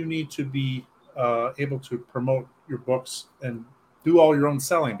 you need to be able to promote your books and do all your own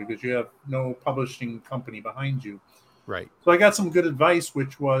selling, because you have no publishing company behind you. Right. So I got some good advice,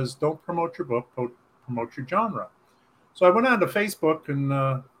 which was don't promote your book, promote your genre. So I went on to Facebook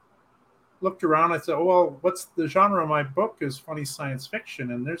and looked around. I said, oh, well, what's the genre of my book? Is funny science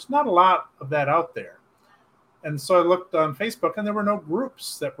fiction, and there's not a lot of that out there. And so I looked on Facebook, and there were no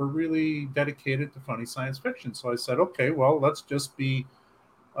groups that were really dedicated to funny science fiction. So I said, okay, well, let's just be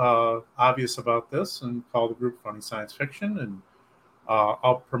obvious about this and call the group Funny Science Fiction, and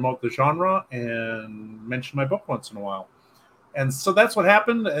I'll promote the genre and mention my book once in a while. And so that's what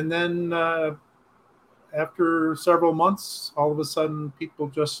happened. And then after several months, all of a sudden, people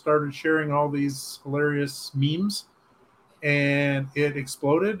just started sharing all these hilarious memes, and it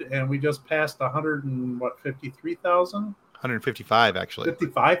exploded. And we just passed 53,000. 155 actually.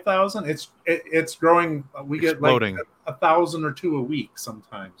 55,000. It's growing. We Exploding. Get like 1,000 or 2 a week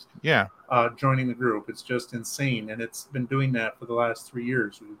sometimes. Yeah. Joining the group, it's just insane, and it's been doing that for the last 3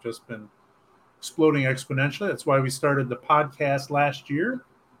 years. We've just been exploding exponentially. That's why we started the podcast last year.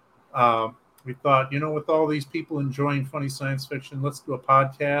 We thought, with all these people enjoying funny science fiction, let's do a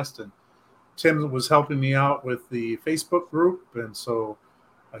podcast. And Tim was helping me out with the Facebook group, and so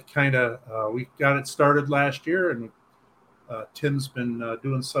I we got it started last year, and Tim's been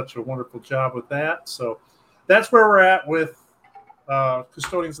doing such a wonderful job with that. So that's where we're at with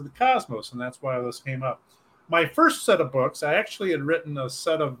Custodians of the Cosmos, and that's why this came up. My first set of books, I actually had written a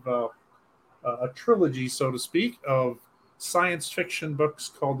set of a trilogy, so to speak, of science fiction books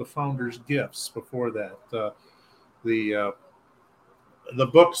called The Founder's Gifts. Before that, the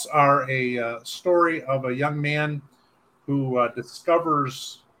books are a story of a young man who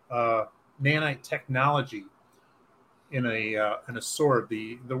discovers nanite technology in a sword.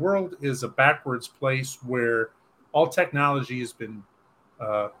 The world is a backwards place where all technology has been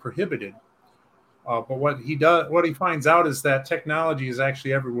prohibited. But what he finds out is that technology is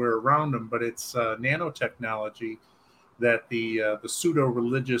actually everywhere around him, but it's nanotechnology that the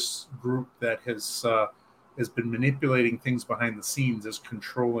pseudo-religious group that has been manipulating things behind the scenes is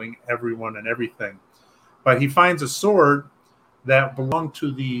controlling everyone and everything. But he finds a sword that belonged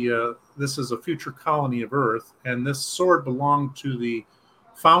to this is a future colony of Earth, and this sword belonged to the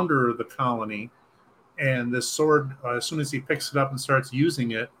founder of the colony. And this sword, as soon as he picks it up and starts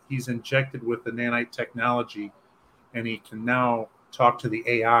using it, he's injected with the nanite technology and he can now talk to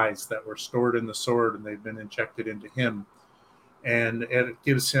the AIs that were stored in the sword, and they've been injected into him. And it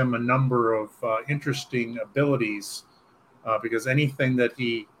gives him a number of interesting abilities because anything that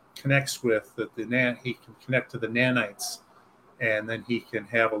he connects with, he can connect to the nanites, and then he can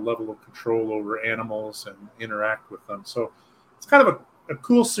have a level of control over animals and interact with them. So it's kind of a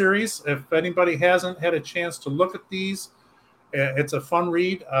cool series. If anybody hasn't had a chance to look at these, it's a fun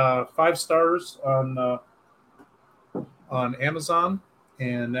read. 5 stars on Amazon,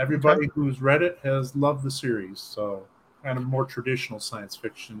 and everybody who's read it has loved the series. So kind of more traditional science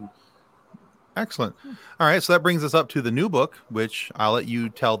fiction. Excellent. All right, so that brings us up to the new book, which I'll let you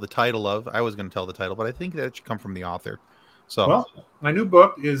tell the title of. I was going to tell the title, but I think that should come from the author. So, well, my new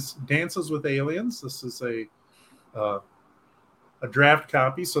book is Dances with Aliens. This is a draft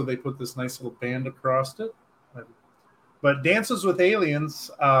copy, so they put this nice little band across it. But Dances with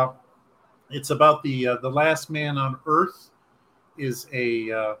Aliens, it's about the last man on Earth is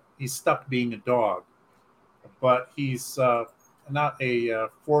he's stuck being a dog, but he's not a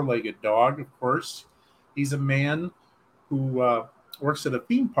 4-legged dog, of course. He's a man who works at a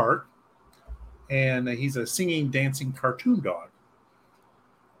theme park, and he's a singing, dancing cartoon dog.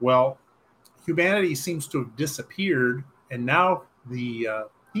 Well, humanity seems to have disappeared, and now the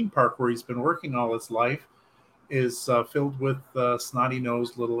theme park where he's been working all his life is filled with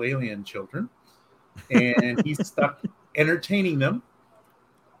snotty-nosed little alien children, and he's stuck entertaining them.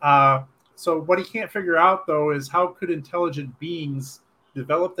 So what he can't figure out, though, is how could intelligent beings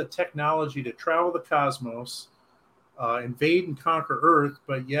develop the technology to travel the cosmos, invade and conquer Earth,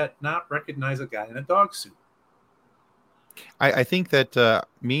 but yet not recognize a guy in a dog suit? I think that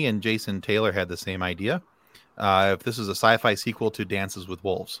me and Jason Taylor had the same idea. If this is a sci-fi sequel to Dances with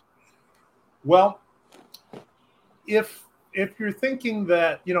Wolves. Well, if you're thinking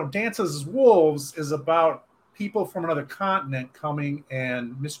that, Dances with Wolves is about people from another continent coming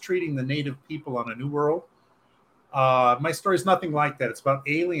and mistreating the native people on a new world, my story is nothing like that. It's about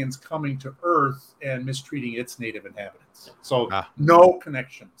aliens coming to Earth and mistreating its native inhabitants. So no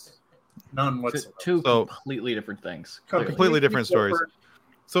connections. None whatsoever. Two completely different things. Completely different stories.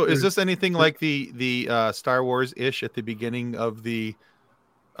 So is this anything like the Star Wars-ish at the beginning of the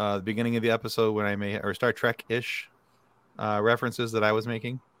episode when I made, or Star Trek-ish references that I was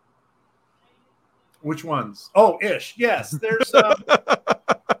making? Which ones? Oh, ish. Yes, there's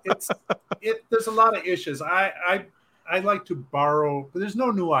there's a lot of ishes. I like to borrow. There's no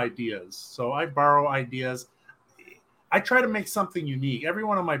new ideas, so I borrow ideas. I try to make something unique. Every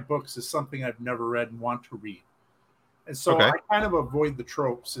one of my books is something I've never read and want to read. And so I kind of avoid the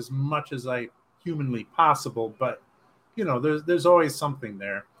tropes as much as I humanly possible, but there's always something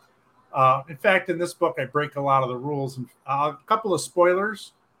there. In fact, in this book, I break a lot of the rules. And a couple of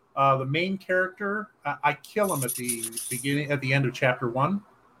spoilers. The main character, I kill him at the end of chapter 1.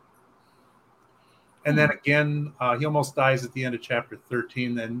 And then again, he almost dies at the end of chapter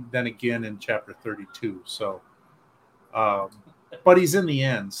 13, and then again in chapter 32. So, but he's in the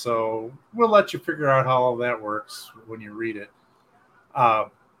end. So we'll let you figure out how all that works when you read it.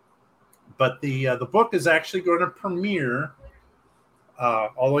 But the book is actually going to premiere.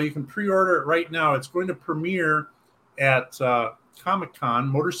 Although you can pre-order it right now, it's going to premiere at Comic-Con,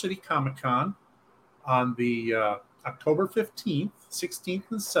 Motor City Comic-Con, on the October 15th, 16th,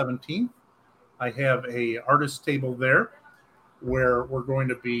 and 17th. I have a artist table there where we're going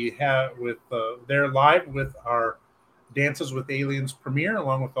to be there live with our Dances with Aliens premiere,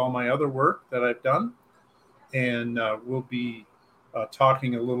 along with all my other work that I've done. And we'll be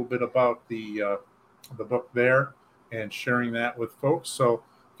talking a little bit about the book there and sharing that with folks. So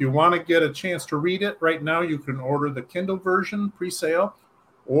if you want to get a chance to read it right now, you can order the Kindle version pre-sale,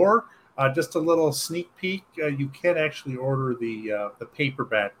 or just a little sneak peek. You can actually order the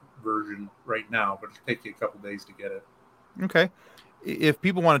paperback version right now, but it'll take you a couple days to get it. Okay. If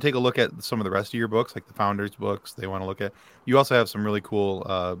people want to take a look at some of the rest of your books, like the Founders books, they want to look at. You also have some really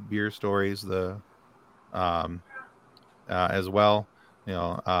cool beer stories. As well.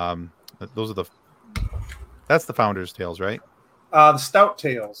 Those are that's the Founders Tales, right? The Stout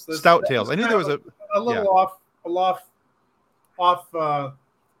Tales. Stout Tales. I knew there was a little off.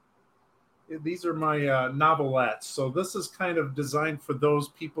 These are my novelettes. So this is kind of designed for those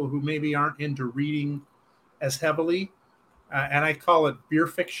people who maybe aren't into reading as heavily, and I call it beer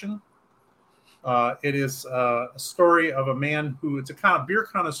fiction. It is a story of a man it's a kind of beer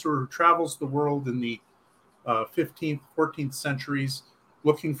connoisseur who travels the world in the 15th, 14th centuries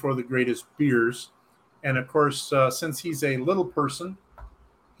looking for the greatest beers. And of course, since he's a little person,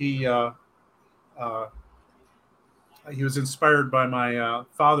 he was inspired by my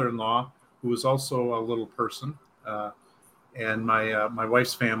father-in-law, who was also a little person. and my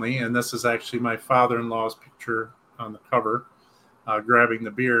wife's family. And this is actually my father-in-law's picture on the cover, grabbing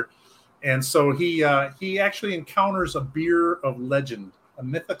the beer. And so he actually encounters a beer of legend, a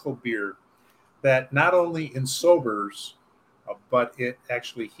mythical beer that not only ensobers, but it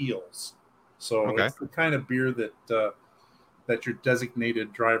actually heals. So it's the kind of beer that that your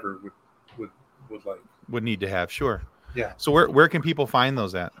designated driver would like. Would need to have, sure. Yeah. So where can people find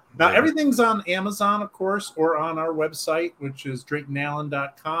those at? Now, everything's on Amazon, of course, or on our website, which is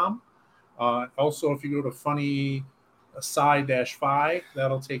DraytonAllen.com. Also, if you go to Funny Sci-5,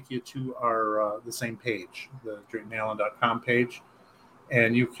 that'll take you to our the same page, the DraytonAllen.com page,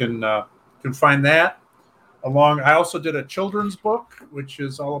 and you can find that. I also did a children's book, which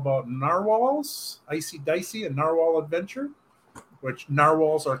is all about narwhals, Icy Dicey, a narwhal adventure, which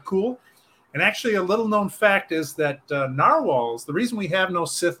narwhals are cool. And actually, a little-known fact is that narwhals, the reason we have no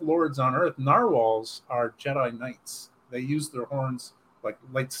Sith Lords on Earth, narwhals are Jedi Knights. They use their horns like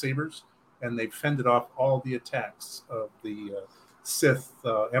lightsabers, and they fended off all the attacks of the Sith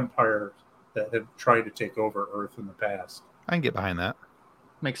Empire that have tried to take over Earth in the past. I can get behind that.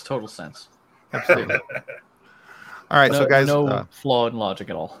 Makes total sense. Absolutely. All right, so guys, no flaw in logic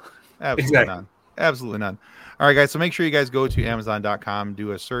at all. Absolutely none. Absolutely none. All right, guys, so make sure you guys go to Amazon.com,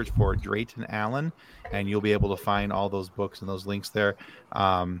 do a search for Drayton Allen, and you'll be able to find all those books and those links there.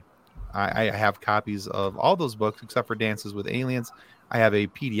 I have copies of all those books except for Dances with Aliens. I have a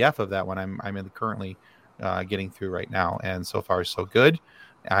PDF of that one I'm currently getting through right now, and so far so good.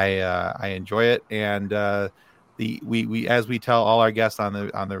 I enjoy it, and we as we tell all our guests on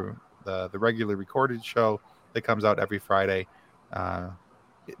the regularly recorded show that comes out every Friday.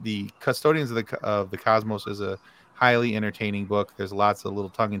 The Custodians of the Cosmos is a highly entertaining book. There's lots of little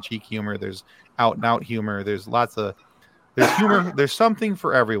tongue-in-cheek humor. There's out-and-out humor. There's humor. There's something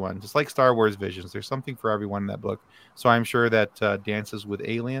for everyone. Just like Star Wars Visions, there's something for everyone in that book. So I'm sure that Dances with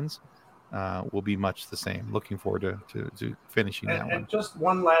Aliens will be much the same. Looking forward to finishing that one. And just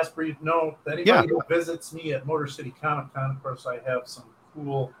one last brief note: anybody who visits me at Motor City Comic Con, of course, I have some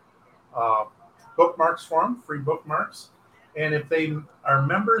cool bookmarks for them, free bookmarks. And if they are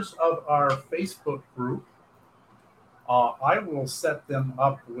members of our Facebook group, I will set them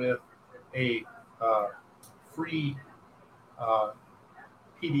up with a free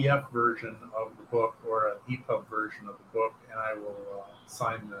PDF version of the book or an EPUB version of the book, and I will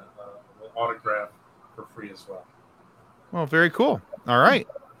sign the autograph for free as well. Well, very cool. All right.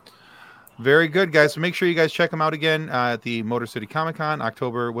 Very good, guys. So make sure you guys check them out again at the Motor City Comic Con,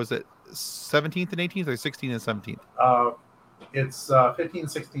 October, was it 17th and 18th or 16th and 17th? It's 15,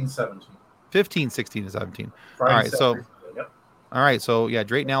 16, 17. 15, 16, and 17. Friday, all right, Saturday, yep. All right, so yeah,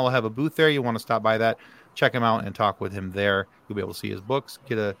 Drayton Allen will have a booth there. You want to stop by that, check him out, and talk with him there. You'll be able to see his books,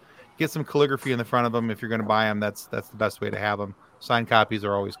 get some calligraphy in the front of them. If you're going to buy them, that's the best way to have them. Signed copies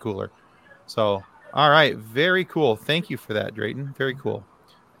are always cooler. So, all right, very cool. Thank you for that, Drayton. Very cool.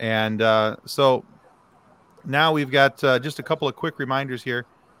 And so now we've got just a couple of quick reminders here.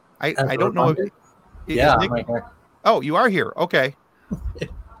 I don't know if I'm right here. Oh, you are here. Okay.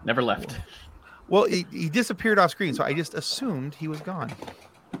 Never left. Well, he disappeared off screen, so I just assumed he was gone.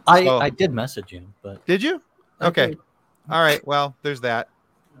 I did message him, but did you? Okay. All right. Well, there's that.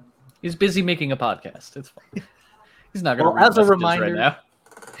 He's busy making a podcast. It's fine. He's not going to. Well, as a reminder, right now.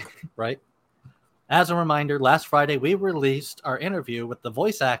 Right. As a reminder, last Friday we released our interview with the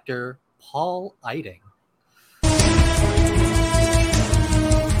voice actor Paul Eiding.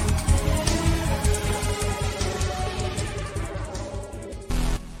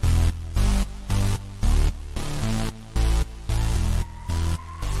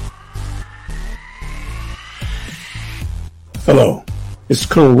 Hello, this is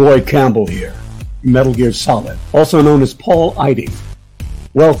Colonel Roy Campbell here, Metal Gear Solid, also known as Paul Eiding.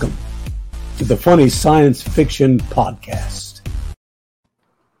 Welcome to the Funny Science Fiction Podcast.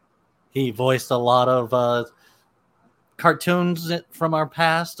 He voiced a lot of cartoons from our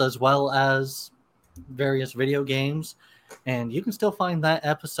past, as well as various video games, and you can still find that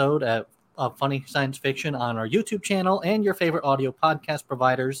episode at Funny Science Fiction on our YouTube channel and your favorite audio podcast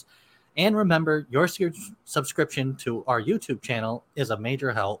providers. And remember, your subscription to our YouTube channel is a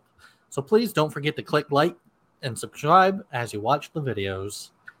major help. So please don't forget to click like and subscribe as you watch the videos.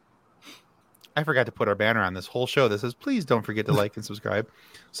 I forgot to put our banner on this whole show that says, please don't forget to like and subscribe.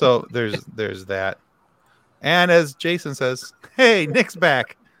 So there's that. And as Jason says, hey, Nick's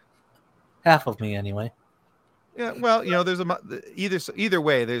back. Half of me, anyway. Yeah, well, there's either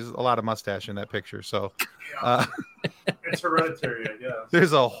way, there's a lot of mustache in that picture. So it's hereditary, I guess.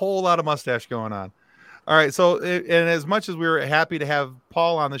 There's a whole lot of mustache going on. All right, so and as much as we were happy to have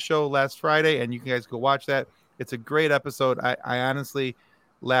Paul on the show last Friday, and you guys go watch that, It's a great episode. I honestly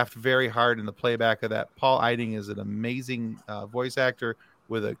laughed very hard in the playback of that. Paul Eiding is an amazing voice actor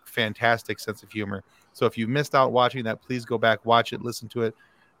with a fantastic sense of humor. So if you missed out watching that, please go back, watch it, listen to it.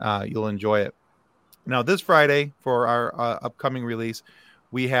 You'll enjoy it. Now, this Friday for our upcoming release,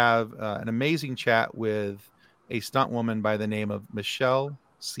 we have an amazing chat with a stunt woman by the name of Michelle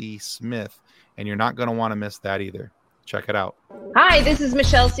C. Smith, and you're not going to want to miss that either. Check it out. Hi, this is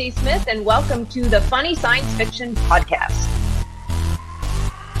Michelle C. Smith, and welcome to the Funny Science Fiction Podcast.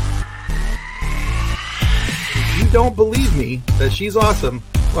 If you don't believe me that she's awesome,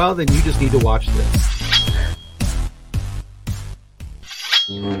 well, then you just need to watch this.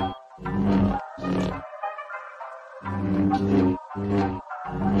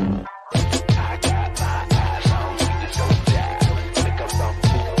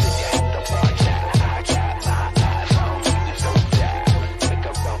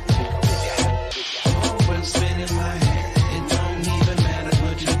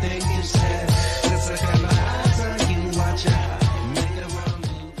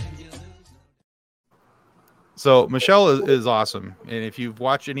 So Michelle is awesome. And if you've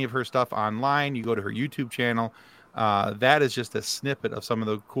watched any of her stuff online, you go to her YouTube channel. That is just a snippet of some of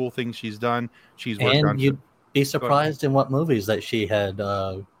the cool things she's done. She's worked on. And you'd be surprised in what movies that she had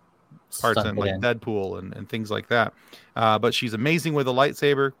parts in, like Deadpool and things like that. But she's amazing with a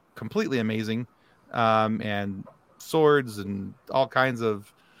lightsaber, completely amazing. And swords and all kinds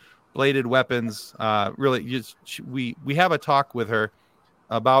of bladed weapons. Really, we have a talk with her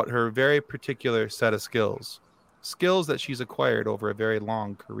about her very particular set of skills that she's acquired over a very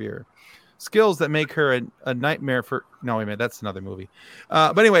long career, skills that make her a nightmare for, no, wait a minute, that's another movie.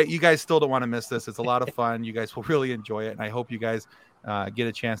 But anyway, you guys still don't want to miss this. It's a lot of fun. You guys will really enjoy it. And I hope you guys get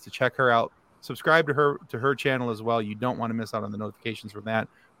a chance to check her out. Subscribe to her channel as well. You don't want to miss out on the notifications from that.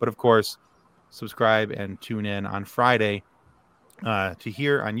 But of course, subscribe and tune in on Friday to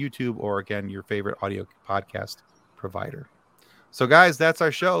hear on YouTube or again, your favorite audio podcast provider. So, guys, that's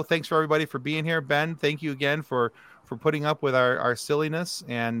our show. Thanks for everybody for being here. Ben, thank you again for putting up with our silliness.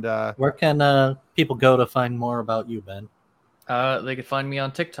 And where can people go to find more about you, Ben? They can find me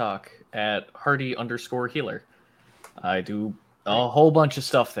on TikTok at Hardy_healer. I do a whole bunch of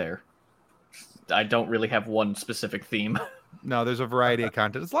stuff there. I don't really have one specific theme. No, there's a variety of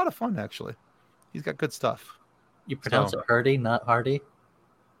content. It's a lot of fun, actually. He's got good stuff. You pronounce it Hardy, not Hardy?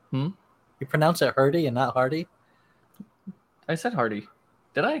 You pronounce it Hardy and not Hardy? I said Hardy.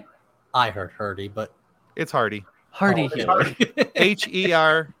 Did I? I heard Hardy, but it's Hardy. Hardy Healer.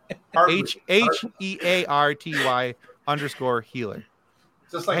 HEARTY_healer.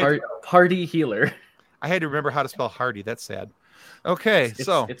 Just like Hardy Healer. I had to remember how to spell Hardy. That's sad. Okay,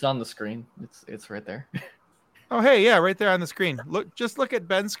 so it's on the screen. It's right there. Oh, hey, yeah, right there on the screen. Look at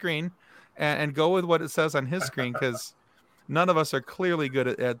Ben's screen and go with what it says on his screen, because none of us are clearly good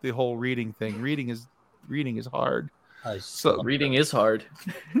at the whole reading thing. Reading is hard. So reading is hard.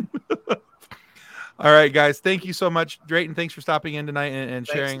 All right, guys. Thank you so much, Drayton. Thanks for stopping in tonight and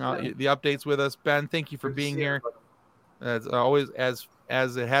sharing all the updates with us. Ben, thank you for being here. As always, as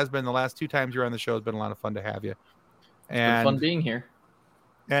it has been the last 2 times you're on the show, it's been a lot of fun to have you. And it's been fun being here.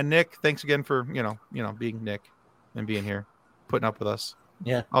 And Nick, thanks again for being Nick and being here, putting up with us.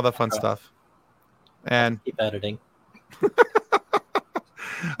 Yeah, all the fun stuff. And keep editing.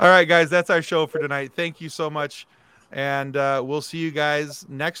 All right, guys, that's our show for tonight. Thank you so much. And we'll see you guys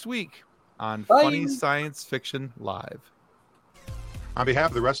next week on Funny Science Fiction Live. On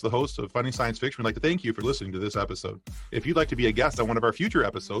behalf of the rest of the hosts of Funny Science Fiction, we'd like to thank you for listening to this episode. If you'd like to be a guest on one of our future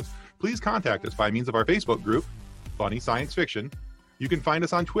episodes, please contact us by means of our Facebook group, Funny Science Fiction. You can find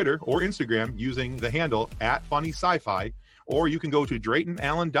us on Twitter or Instagram using the handle @FunnySci-Fi, or you can go to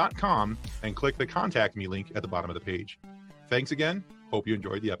DraytonAllen.com and click the Contact Me link at the bottom of the page. Thanks again. Hope you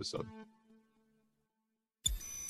enjoyed the episode.